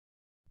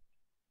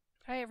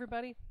Hi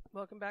everybody,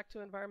 welcome back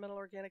to Environmental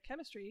Organic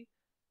Chemistry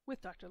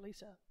with Dr.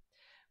 Lisa.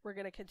 We're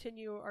going to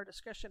continue our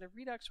discussion of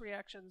redox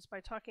reactions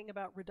by talking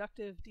about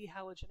reductive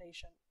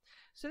dehalogenation.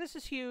 So this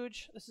is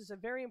huge. This is a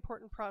very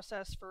important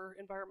process for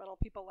environmental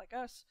people like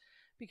us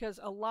because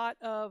a lot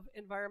of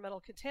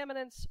environmental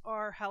contaminants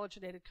are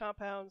halogenated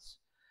compounds.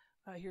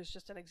 Here's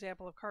just an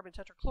example of carbon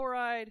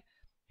tetrachloride.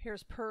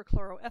 Here's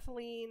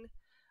perchloroethylene.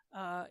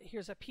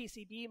 Here's a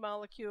PCB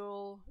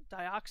molecule.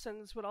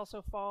 Dioxins would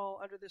also fall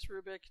under this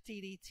rubric.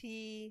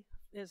 DDT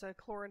is a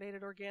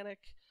chlorinated organic.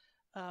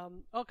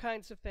 All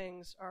kinds of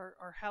things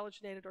are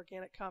halogenated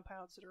organic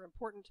compounds that are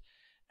important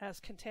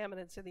as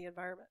contaminants in the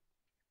environment.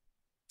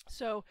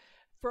 So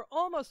for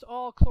almost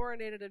all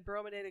chlorinated and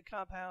brominated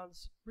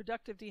compounds,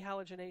 reductive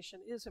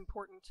dehalogenation is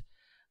important.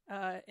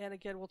 And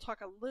again, we'll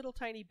talk a little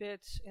tiny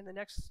bit in the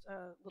next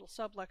little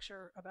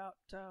sub-lecture about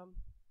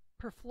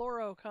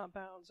perfluoro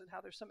compounds and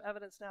how there's some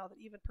evidence now that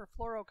even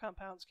perfluoro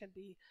compounds can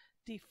be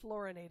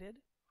defluorinated.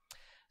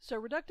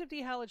 So reductive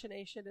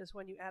dehalogenation is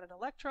when you add an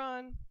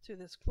electron to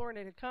this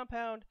chlorinated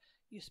compound,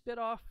 you spit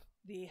off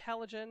the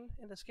halogen,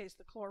 in this case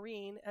the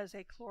chlorine, as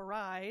a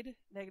chloride,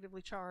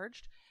 negatively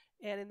charged.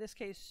 And in this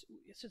case,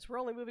 since we're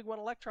only moving one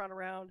electron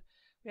around,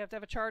 we have to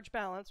have a charge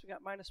balance. We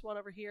got -1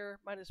 over here,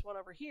 -1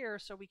 over here,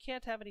 so we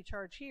can't have any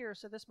charge here,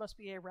 so this must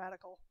be a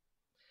radical.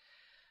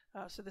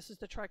 So this is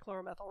the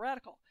trichloromethyl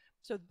radical.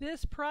 So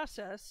this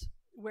process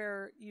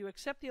where you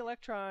accept the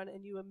electron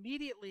and you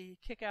immediately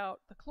kick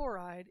out the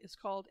chloride is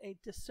called a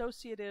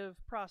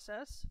dissociative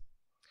process,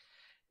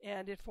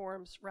 and it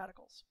forms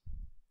radicals.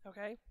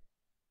 Okay?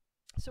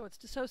 So it's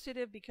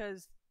dissociative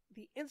because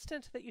the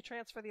instant that you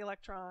transfer the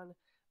electron,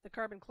 the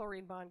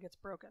carbon-chlorine bond gets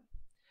broken.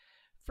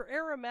 For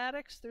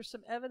aromatics, there's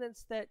some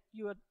evidence that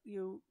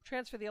you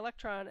transfer the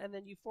electron and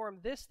then you form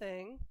this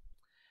thing,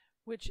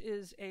 which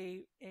is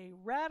a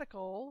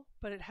radical,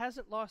 but it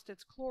hasn't lost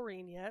its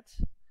chlorine yet.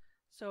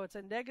 So it's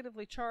a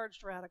negatively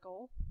charged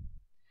radical.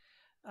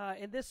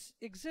 And this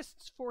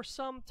exists for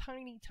some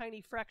tiny,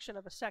 tiny fraction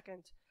of a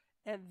second.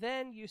 And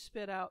then you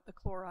spit out the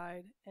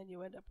chloride and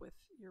you end up with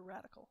your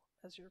radical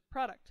as your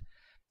product.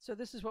 So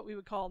this is what we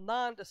would call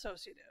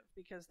non-dissociative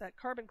because that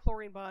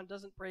carbon-chlorine bond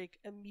doesn't break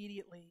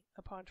immediately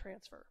upon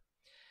transfer.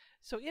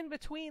 So in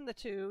between the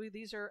two,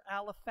 these are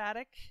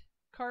aliphatic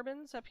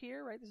carbons up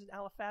here, right? This is an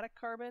aliphatic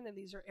carbon, and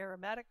these are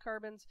aromatic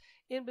carbons.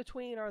 In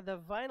between are the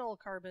vinyl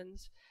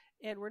carbons,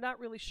 and we're not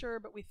really sure,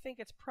 but we think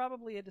it's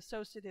probably a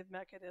dissociative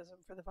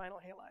mechanism for the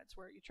vinyl halides,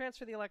 where you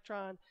transfer the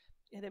electron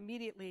and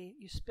immediately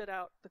you spit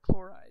out the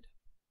chloride.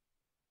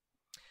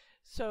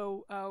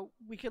 So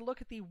we can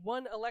look at the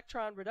one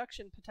electron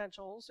reduction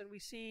potentials, and we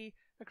see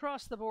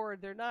across the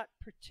board they're not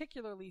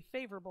particularly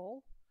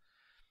favorable,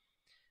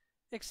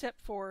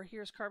 except for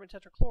here's carbon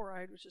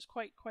tetrachloride, which is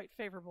quite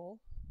favorable.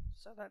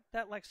 So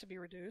that likes to be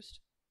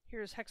reduced.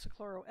 Here's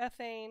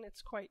hexachloroethane.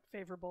 It's quite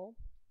favorable.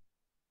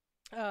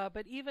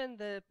 But even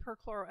the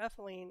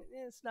perchloroethylene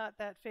is not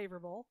that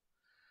favorable.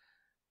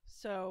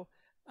 So,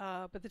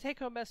 but the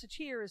take-home message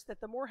here is that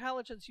the more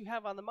halogens you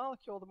have on the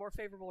molecule, the more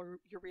favorable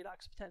your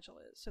redox potential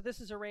is. So this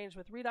is arranged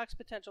with redox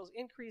potentials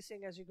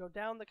increasing as you go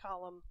down the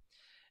column,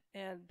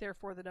 and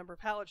therefore the number of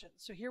halogens.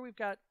 So here we've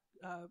got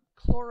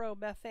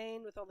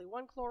chloromethane with only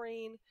one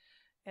chlorine.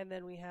 And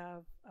then we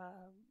have,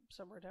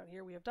 somewhere down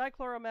here, we have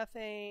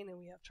dichloromethane, and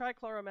we have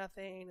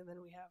trichloromethane, and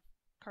then we have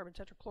carbon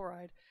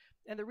tetrachloride.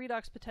 And the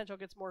redox potential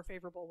gets more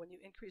favorable when you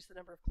increase the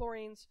number of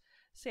chlorines.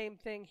 Same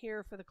thing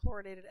here for the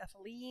chlorinated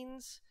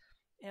ethylenes,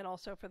 and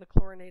also for the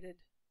chlorinated,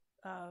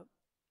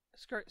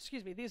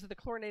 these are the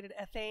chlorinated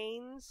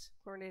ethanes,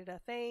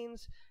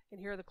 and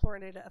here are the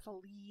chlorinated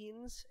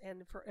ethylenes.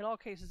 And in all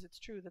cases, it's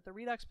true that the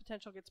redox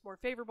potential gets more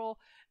favorable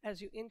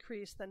as you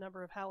increase the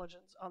number of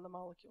halogens on the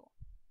molecule.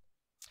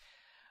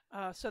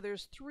 So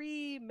there's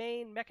three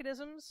main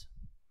mechanisms.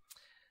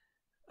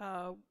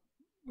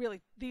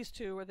 Really, these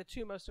two are the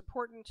two most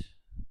important.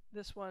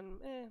 This one,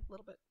 a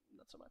little bit,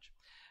 not so much.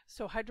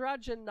 So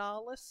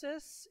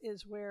hydrogenolysis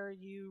is where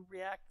you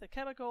react the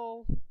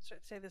chemical. So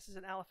say this is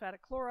an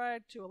aliphatic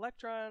chloride, 2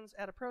 electrons,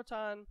 add a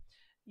proton.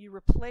 You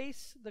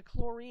replace the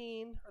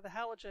chlorine or the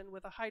halogen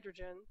with a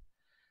hydrogen,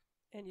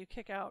 and you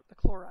kick out the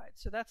chloride.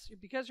 So that's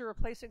because you're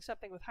replacing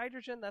something with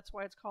hydrogen. That's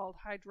why it's called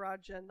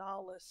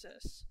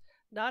hydrogenolysis.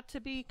 Not to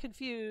be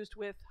confused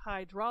with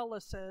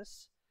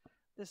hydrolysis.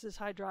 This is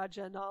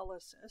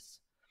hydrogenolysis.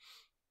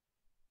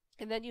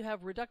 And then you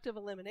have reductive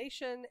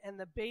elimination, and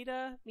the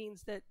beta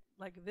means that,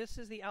 like, this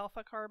is the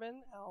alpha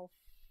carbon,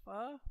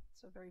 alpha.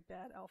 It's a very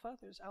bad alpha.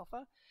 There's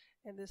alpha.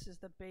 And this is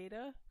the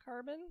beta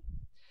carbon.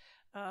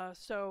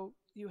 So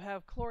you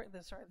have chlorine.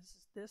 Sorry,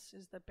 this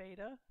is the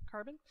beta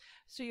carbon.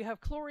 So you have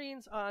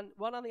chlorines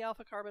one on the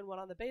alpha carbon, one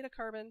on the beta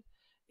carbon.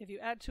 If you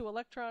add 2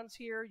 electrons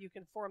here, you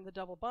can form the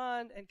double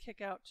bond and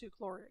kick out 2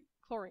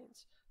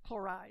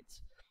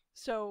 chlorides.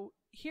 So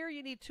here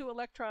you need 2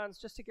 electrons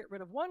just to get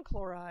rid of 1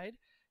 chloride.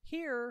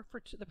 Here,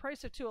 for the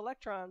price of 2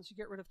 electrons, you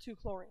get rid of 2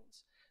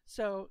 chlorines.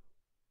 So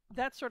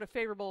that's sort of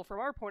favorable from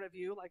our point of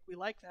view. Like, we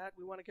like that.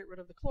 We want to get rid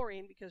of the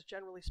chlorine because,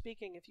 generally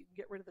speaking, if you can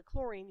get rid of the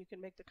chlorine, you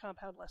can make the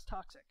compound less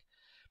toxic.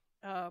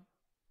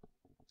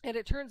 And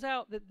it turns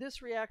out that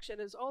this reaction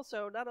is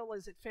also, not only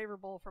is it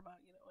favorable from an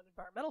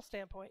environmental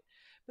standpoint,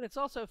 but it's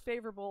also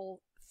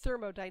favorable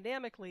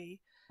thermodynamically,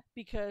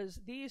 because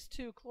these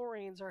two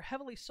chlorines are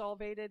heavily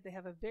solvated. They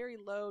have a very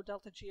low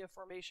delta G of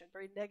formation,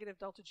 very negative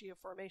delta G of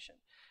formation.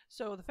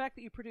 So the fact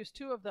that you produce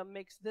two of them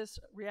makes this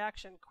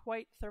reaction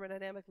quite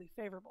thermodynamically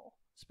favorable,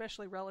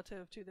 especially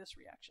relative to this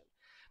reaction.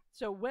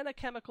 So when a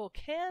chemical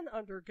can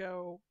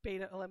undergo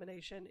beta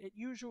elimination, it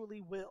usually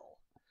will.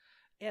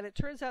 And it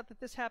turns out that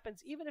this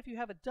happens even if you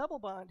have a double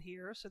bond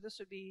here. So this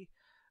would be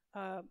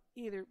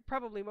either,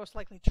 probably most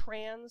likely,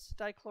 trans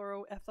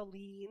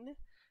dichloroethylene.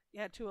 You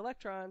add two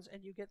electrons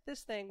and you get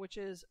this thing, which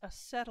is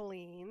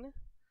acetylene.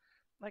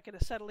 Like an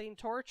acetylene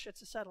torch,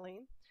 it's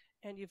acetylene.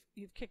 And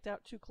you've kicked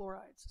out two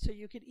chlorides. So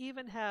you could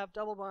even have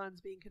double bonds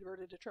being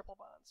converted to triple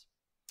bonds.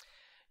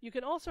 You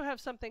can also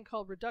have something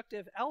called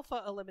reductive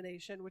alpha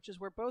elimination, which is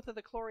where both of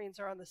the chlorines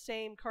are on the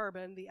same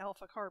carbon, the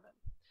alpha carbon.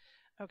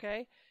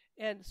 Okay?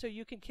 And so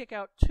you can kick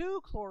out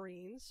two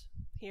chlorines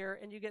here,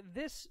 and you get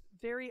this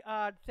very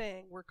odd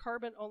thing where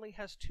carbon only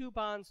has two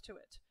bonds to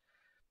it.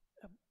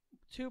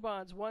 Two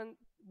bonds, one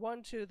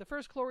to the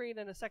first chlorine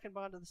and a second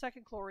bond to the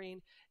second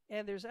chlorine,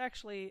 and there's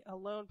actually a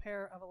lone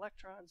pair of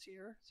electrons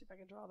here. See if I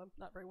can draw them,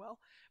 not very well,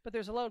 but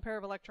there's a lone pair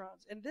of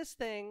electrons. And this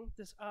thing,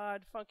 this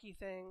odd, funky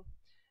thing,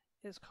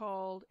 is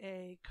called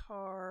a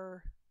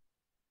carbene.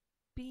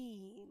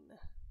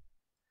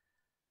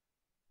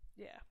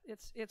 Yeah,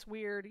 it's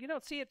weird. You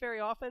don't see it very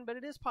often, but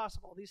it is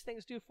possible. These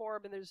things do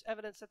form, and there's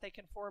evidence that they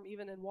can form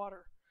even in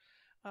water,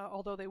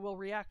 although they will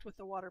react with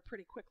the water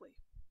pretty quickly.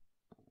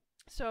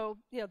 So,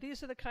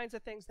 these are the kinds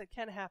of things that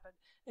can happen.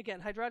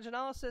 Again,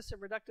 hydrogenolysis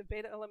and reductive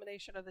beta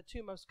elimination are the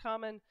two most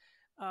common.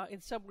 In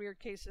some weird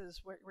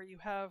cases where you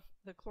have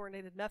the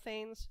chlorinated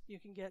methanes, you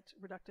can get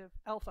reductive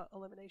alpha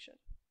elimination.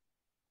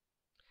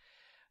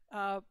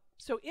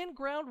 So in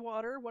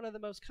groundwater, one of the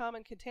most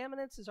common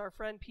contaminants is our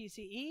friend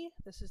PCE.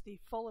 This is the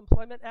Full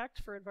Employment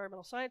Act for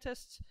environmental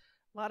scientists.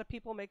 A lot of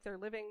people make their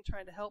living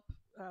trying to help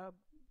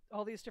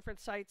all these different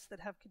sites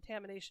that have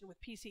contamination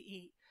with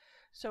PCE.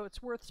 So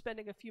it's worth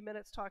spending a few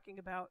minutes talking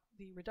about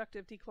the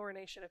reductive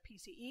dechlorination of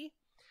PCE.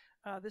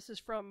 This is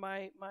from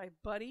my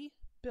buddy,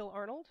 Bill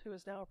Arnold, who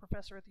is now a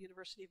professor at the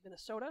University of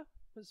Minnesota.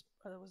 Was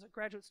a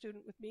graduate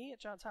student with me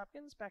at Johns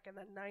Hopkins back in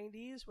the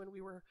 90s when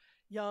we were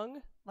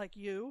young, like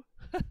you,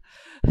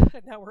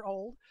 and now we're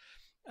old.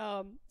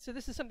 So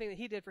this is something that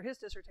he did for his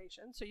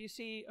dissertation. So you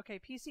see, okay,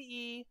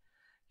 PCE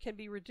can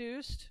be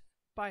reduced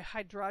by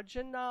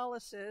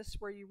hydrogenolysis,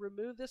 where you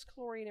remove this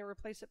chlorine and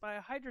replace it by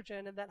a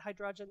hydrogen, and that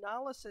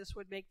hydrogenolysis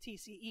would make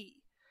TCE.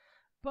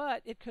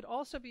 But it could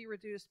also be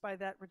reduced by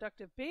that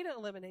reductive beta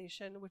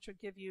elimination, which would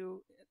give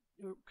you,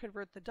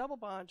 convert the double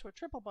bond to a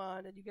triple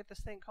bond, and you get this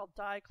thing called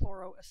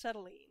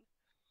dichloroacetylene.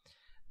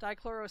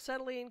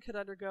 Dichloroacetylene could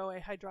undergo a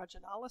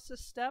hydrogenolysis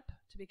step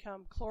to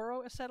become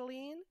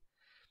chloroacetylene,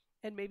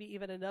 and maybe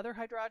even another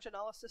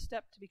hydrogenolysis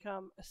step to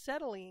become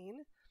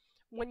acetylene.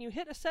 When you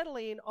hit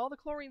acetylene, all the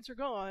chlorines are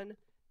gone,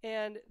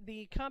 and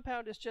the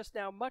compound is just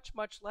now much,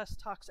 much less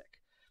toxic.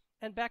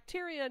 And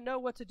bacteria know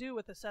what to do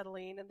with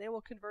acetylene, and they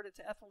will convert it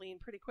to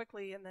ethylene pretty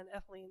quickly, and then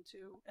ethylene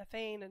to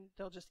ethane, and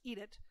they'll just eat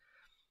it.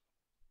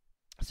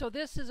 So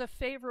this is a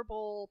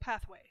favorable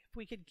pathway. If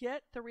we could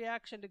get the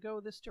reaction to go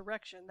this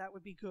direction, that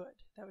would be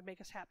good. That would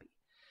make us happy.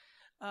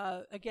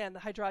 Again, the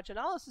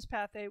hydrogenolysis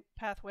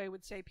pathway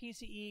would say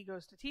PCE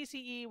goes to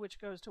TCE, which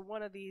goes to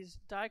one of these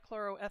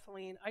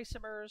dichloroethylene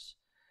isomers,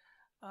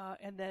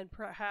 and then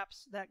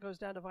perhaps that goes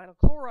down to vinyl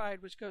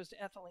chloride, which goes to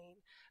ethylene.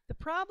 The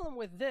problem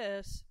with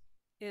this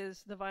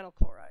is the vinyl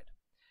chloride.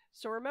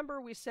 So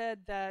remember, we said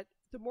that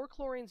the more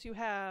chlorines you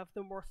have,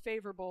 the more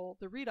favorable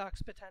the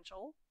redox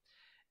potential.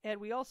 And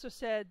we also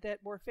said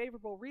that more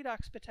favorable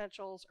redox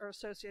potentials are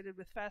associated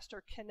with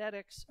faster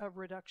kinetics of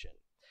reduction.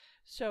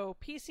 So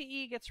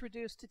PCE gets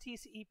reduced to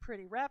TCE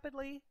pretty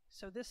rapidly.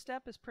 So this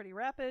step is pretty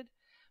rapid.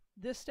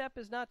 This step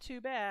is not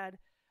too bad.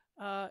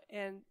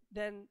 And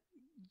then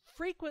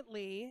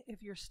frequently,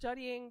 if you're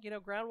studying,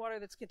 groundwater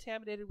that's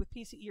contaminated with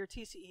PCE or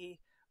TCE,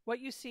 what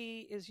you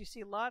see is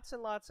lots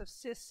and lots of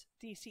cis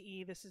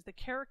DCE. This is the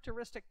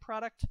characteristic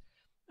product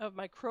of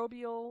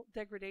microbial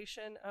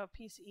degradation of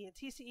PCE and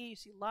TCE. You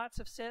see lots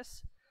of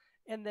cis,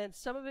 and then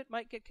some of it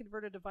might get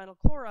converted to vinyl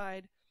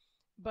chloride,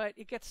 but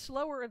it gets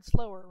slower and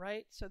slower,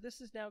 right? So this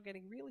is now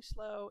getting really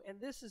slow, and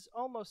this is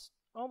almost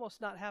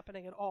not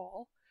happening at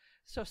all.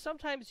 So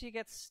sometimes you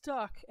get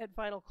stuck at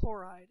vinyl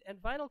chloride, and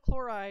vinyl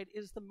chloride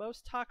is the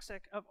most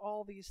toxic of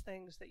all these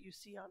things that you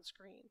see on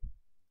screen.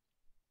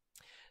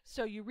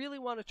 So you really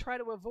want to try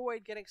to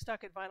avoid getting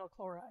stuck at vinyl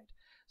chloride.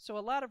 So a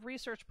lot of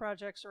research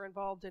projects are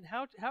involved in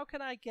how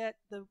can I get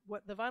the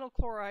vinyl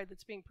chloride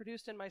that's being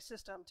produced in my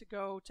system to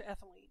go to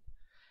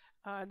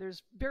ethylene.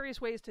 There's various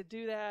ways to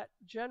do that.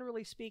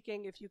 Generally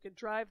speaking, if you could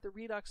drive the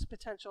redox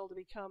potential to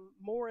become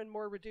more and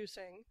more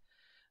reducing,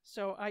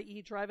 so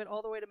i.e. drive it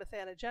all the way to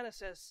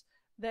methanogenesis,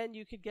 then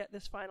you could get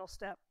this final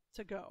step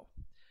to go.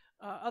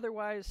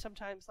 Otherwise,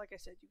 sometimes, like I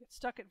said, you get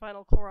stuck at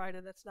vinyl chloride,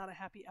 and that's not a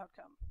happy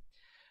outcome.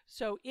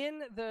 So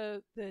in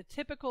the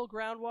typical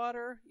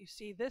groundwater, you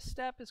see this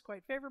step is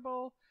quite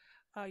favorable.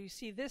 You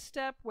see this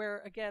step where,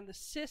 again, the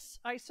cis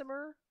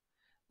isomer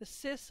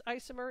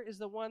is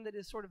the one that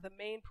is sort of the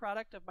main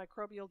product of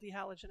microbial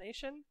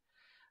dehalogenation.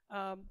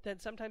 Then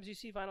sometimes you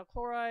see vinyl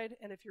chloride,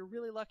 and if you're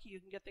really lucky,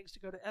 you can get things to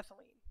go to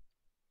ethylene.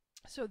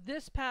 So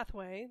this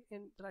pathway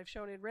that I've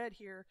shown in red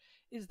here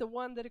is the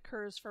one that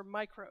occurs for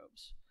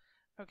microbes.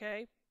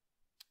 Okay?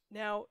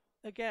 Now,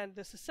 again,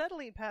 this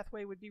acetylene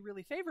pathway would be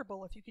really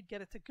favorable if you could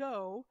get it to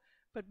go,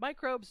 but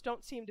microbes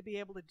don't seem to be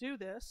able to do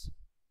this.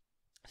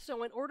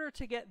 So in order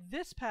to get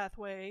this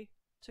pathway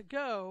to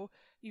go,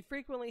 you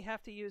frequently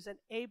have to use an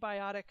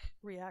abiotic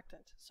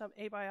reactant, some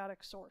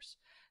abiotic source.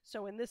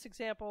 So in this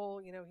example,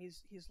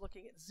 he's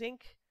looking at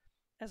zinc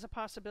as a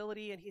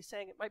possibility, and he's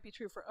saying it might be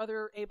true for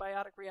other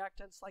abiotic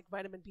reactants like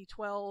vitamin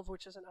B12,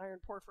 which is an iron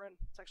porphyrin.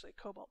 It's actually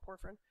a cobalt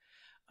porphyrin.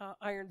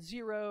 Iron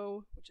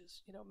 0, which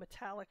is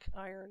metallic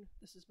iron.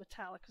 This is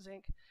metallic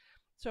zinc.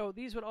 So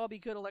these would all be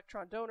good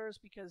electron donors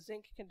because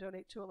zinc can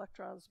donate 2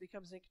 electrons to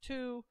become zinc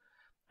 2.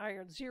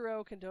 Iron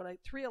 0 can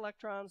donate 3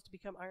 electrons to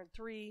become iron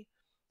 3.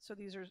 So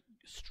these are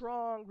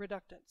strong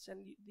reductants.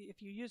 And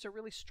if you use a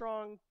really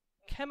strong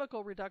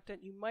chemical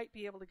reductant, you might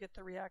be able to get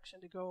the reaction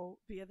to go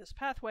via this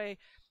pathway,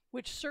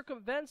 which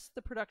circumvents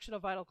the production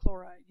of vinyl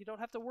chloride. You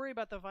don't have to worry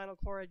about the vinyl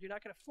chloride. You're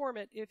not going to form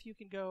it if you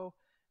can go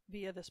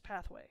via this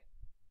pathway.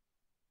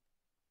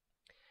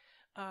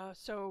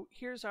 So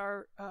here's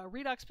our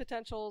redox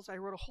potentials. I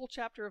wrote a whole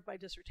chapter of my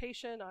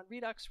dissertation on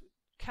redox,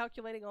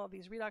 calculating all of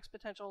these redox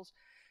potentials.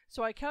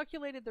 So I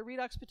calculated the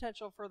redox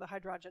potential for the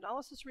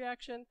hydrogenolysis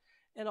reaction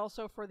and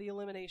also for the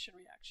elimination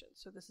reaction.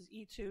 So this is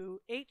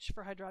E2H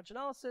for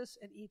hydrogenolysis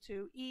and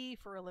E2E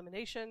for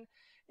elimination.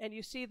 And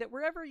you see that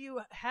wherever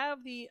you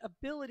have the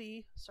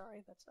ability,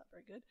 sorry, that's not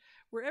very good,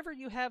 wherever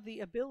you have the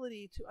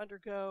ability to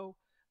undergo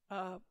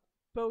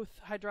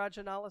both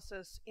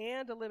hydrogenolysis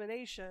and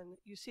elimination,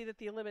 you see that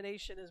the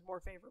elimination is more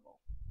favorable.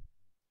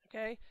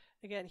 Okay,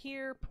 again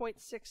here,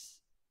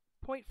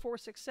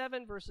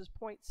 0.467 versus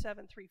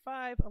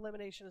 0.735,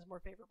 elimination is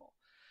more favorable.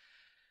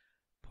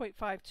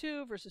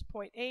 0.52 versus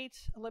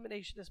 0.8,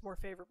 elimination is more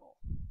favorable.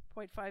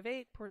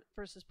 0.58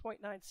 versus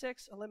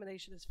 0.96,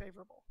 elimination is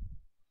favorable.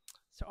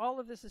 So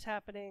all of this is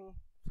happening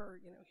for,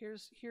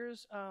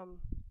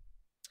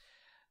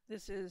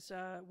 this is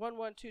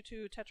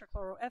 1122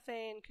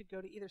 tetrachloroethane, could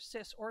go to either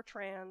cis or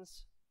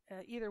trans.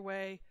 Either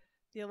way,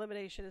 the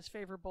elimination is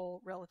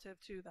favorable relative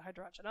to the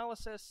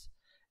hydrogenolysis.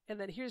 And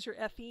then here's your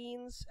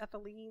ethylenes.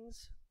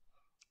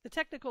 The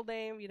technical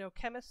name,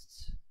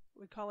 chemists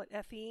would call it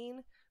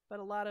ethene, but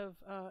a lot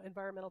of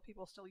environmental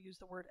people still use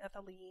the word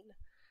ethylene.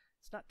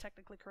 It's not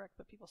technically correct,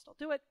 but people still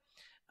do it.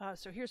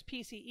 So here's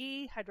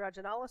PCE,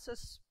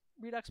 hydrogenolysis.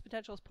 Redox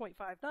potential is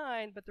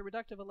 0.59, but the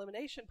reductive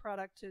elimination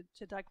product to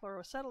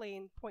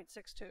dichloroacetylene,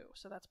 0.62,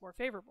 so that's more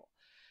favorable.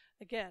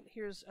 Again,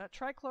 here's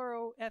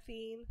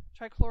trichloroethylene,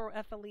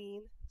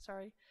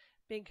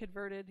 being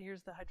converted.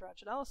 Here's the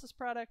hydrogenolysis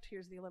product.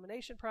 Here's the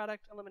elimination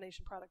product.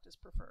 Elimination product is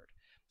preferred.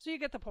 So you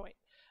get the point.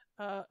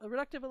 A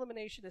reductive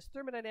elimination is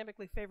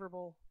thermodynamically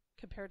favorable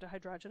compared to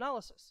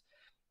hydrogenolysis.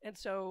 And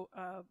so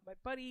my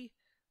buddy,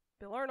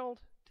 Bill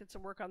Arnold, did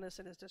some work on this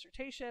in his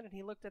dissertation, and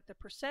he looked at the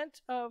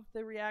percent of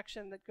the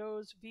reaction that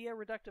goes via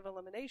reductive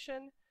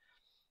elimination.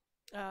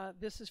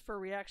 This is for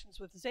reactions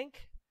with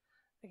zinc,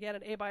 again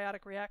an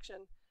abiotic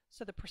reaction.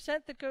 So the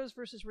percent that goes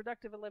versus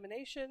reductive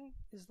elimination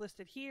is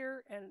listed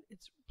here, and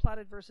it's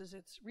plotted versus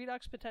its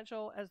redox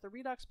potential. As the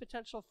redox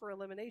potential for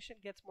elimination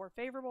gets more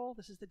favorable,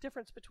 this is the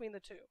difference between the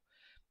two.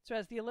 So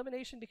as the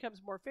elimination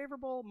becomes more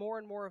favorable, more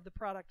and more of the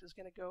product is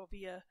going to go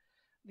via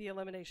the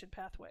elimination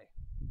pathway.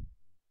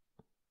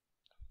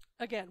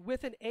 Again,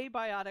 with an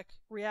abiotic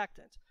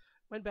reactant.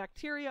 When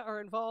bacteria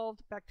are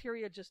involved,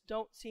 bacteria just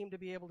don't seem to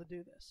be able to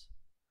do this.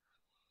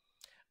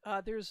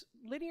 There's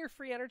linear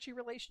free energy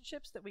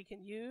relationships that we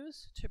can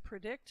use to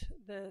predict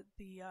the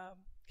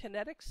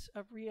kinetics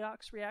of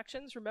redox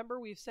reactions.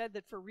 Remember, we've said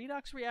that for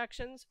redox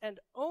reactions,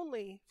 and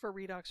only for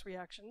redox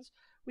reactions,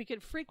 we can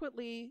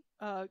frequently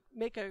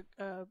make a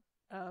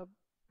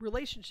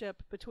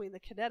relationship between the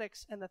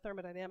kinetics and the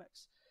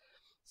thermodynamics.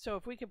 So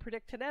if we can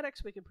predict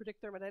kinetics, we can predict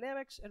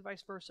thermodynamics, and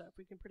vice versa. If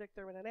we can predict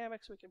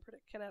thermodynamics, we can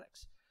predict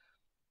kinetics.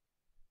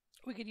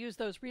 We could use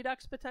those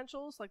redox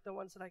potentials, like the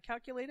ones that I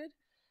calculated.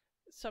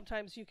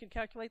 Sometimes you can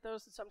calculate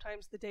those, and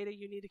sometimes the data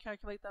you need to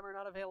calculate them are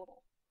not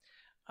available.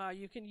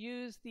 You can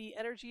use the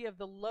energy of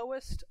the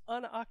lowest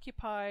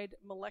unoccupied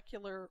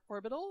molecular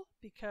orbital,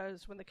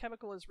 because when the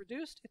chemical is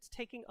reduced, it's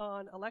taking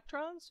on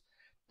electrons.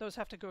 Those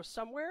have to go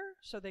somewhere,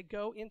 so they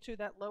go into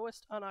that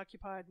lowest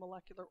unoccupied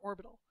molecular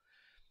orbital.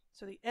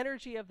 So the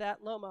energy of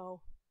that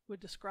LOMO would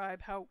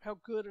describe how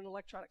good an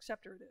electron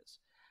acceptor it is.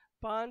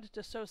 Bond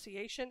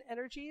dissociation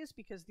energies,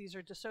 because these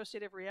are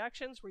dissociative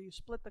reactions where you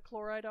split the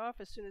chloride off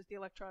as soon as the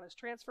electron is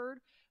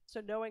transferred. So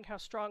knowing how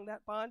strong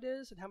that bond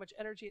is and how much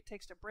energy it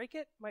takes to break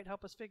it might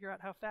help us figure out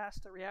how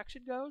fast the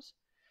reaction goes.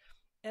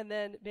 And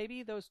then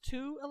maybe those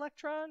 2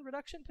 electron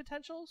reduction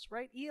potentials,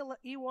 right?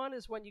 E1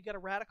 is when you get a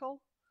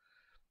radical.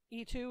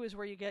 E2 is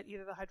where you get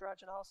either the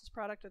hydrogenolysis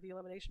product or the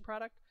elimination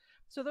product.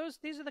 So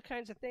these are the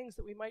kinds of things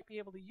that we might be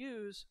able to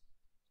use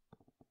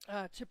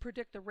to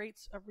predict the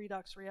rates of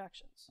redox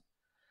reactions.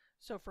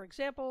 So for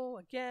example,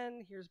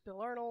 again, here's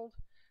Bill Arnold.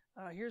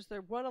 Here's the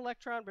 1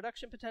 electron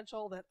reduction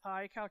potential that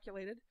I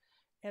calculated.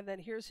 And then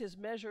here's his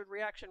measured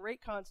reaction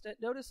rate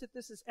constant. Notice that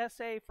this is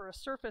SA for a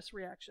surface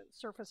reaction,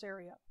 surface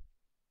area.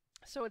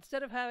 So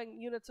instead of having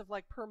units of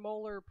like per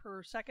molar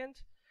per second,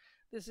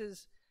 this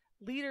is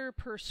liter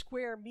per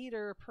square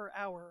meter per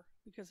hour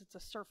because it's a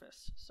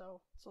surface.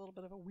 So it's a little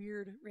bit of a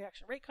weird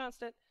reaction rate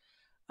constant.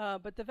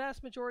 But the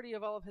vast majority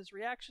of all of his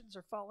reactions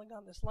are falling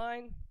on this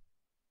line.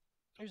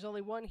 There's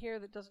only one here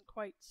that doesn't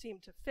quite seem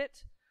to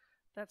fit.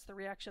 That's the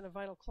reaction of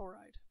vinyl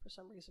chloride. For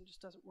some reason,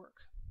 just doesn't work.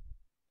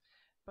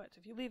 But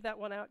if you leave that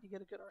one out, you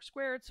get a good R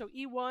squared. So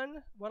E1,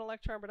 1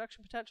 electron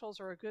reduction potentials,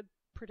 are a good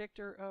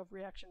predictor of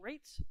reaction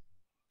rates.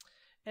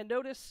 And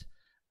notice,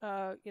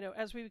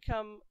 as we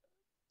become,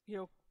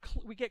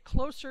 we get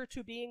closer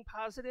to being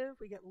positive,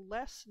 we get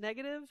less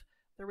negative,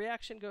 the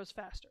reaction goes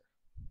faster.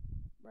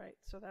 Right?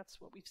 So that's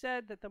what we've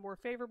said, that the more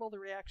favorable the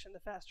reaction, the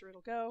faster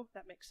it'll go.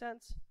 That makes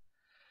sense.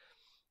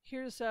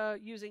 Here's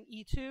using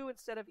E2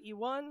 instead of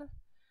E1.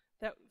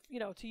 That,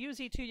 to use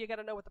E2, you got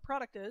to know what the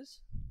product is.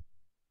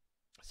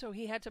 So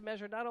he had to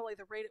measure not only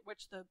the rate at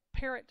which the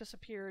parent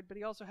disappeared, but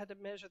he also had to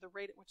measure the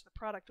rate at which the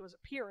product was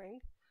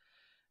appearing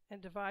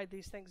and divide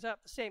these things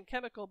up. The same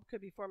chemical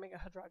could be forming a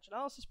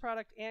hydrogenolysis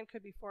product and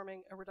could be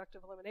forming a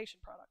reductive elimination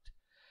product.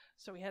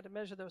 So we had to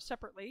measure those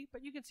separately,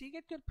 but you can see you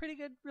get pretty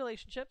good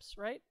relationships,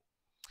 right?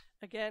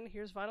 Again,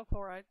 here's vinyl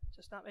chloride,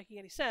 just not making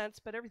any sense,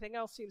 but everything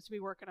else seems to be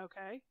working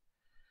okay.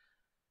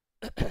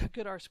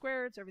 Good R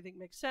squareds, everything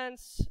makes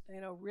sense.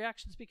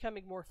 Reactions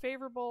becoming more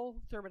favorable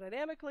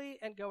thermodynamically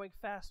and going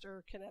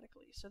faster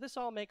kinetically. So this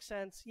all makes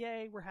sense.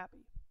 Yay, we're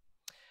happy.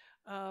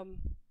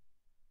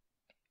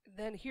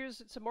 Then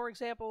here's some more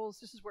examples.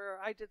 This is where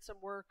I did some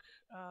work,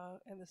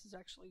 and this is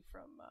actually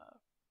from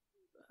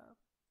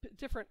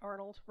different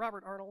Arnold,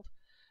 Robert Arnold,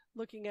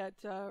 looking at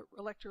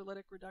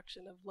electrolytic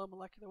reduction of low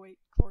molecular weight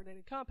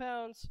chlorinated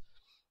compounds.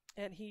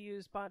 And he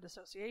used bond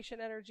dissociation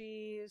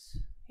energies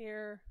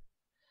here.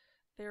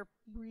 They're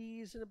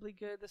reasonably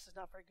good. This is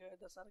not very good.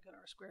 That's not a good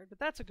R squared, but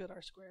that's a good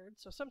R squared.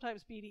 So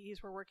sometimes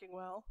BDEs were working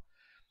well.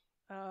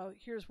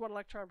 Here's 1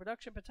 electron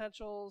reduction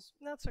potentials.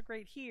 Not so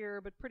great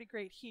here, but pretty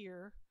great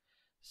here.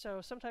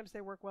 So sometimes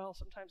they work well,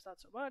 sometimes not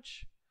so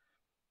much.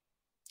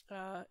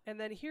 And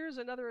then here's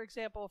another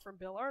example from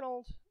Bill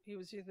Arnold. He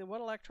was using the 1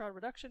 electron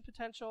reduction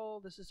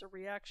potential. This is a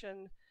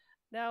reaction.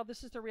 Now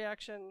this is the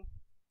reaction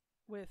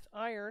with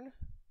iron.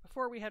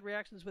 Before we had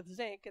reactions with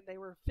zinc, and they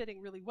were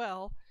fitting really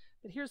well.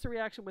 But here's the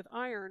reaction with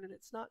iron, and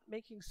it's not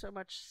making so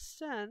much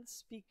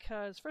sense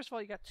because, first of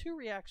all, you got 2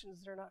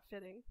 reactions that are not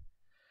fitting,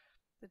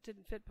 that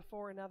didn't fit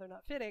before, and now they're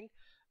not fitting.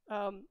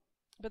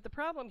 But the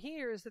problem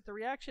here is that the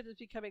reaction is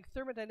becoming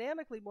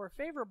thermodynamically more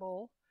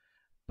favorable,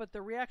 but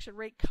the reaction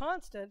rate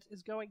constant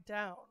is going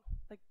down.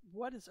 Like,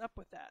 what is up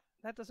with that?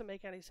 That doesn't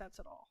make any sense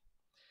at all.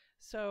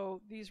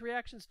 So these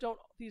reactions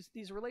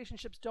these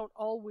relationships don't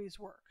always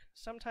work.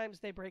 Sometimes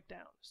they break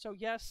down. So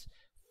yes,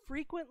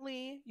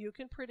 frequently you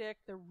can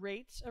predict the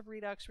rates of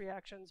redox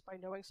reactions by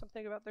knowing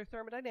something about their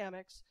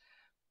thermodynamics,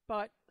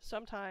 but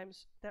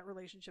sometimes that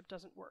relationship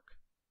doesn't work.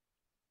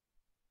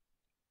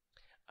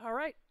 All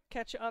right,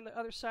 catch you on the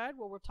other side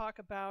where we'll talk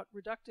about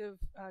reductive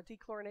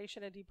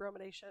dechlorination and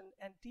debromination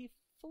and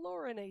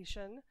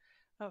defluorination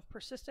of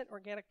persistent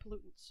organic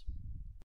pollutants.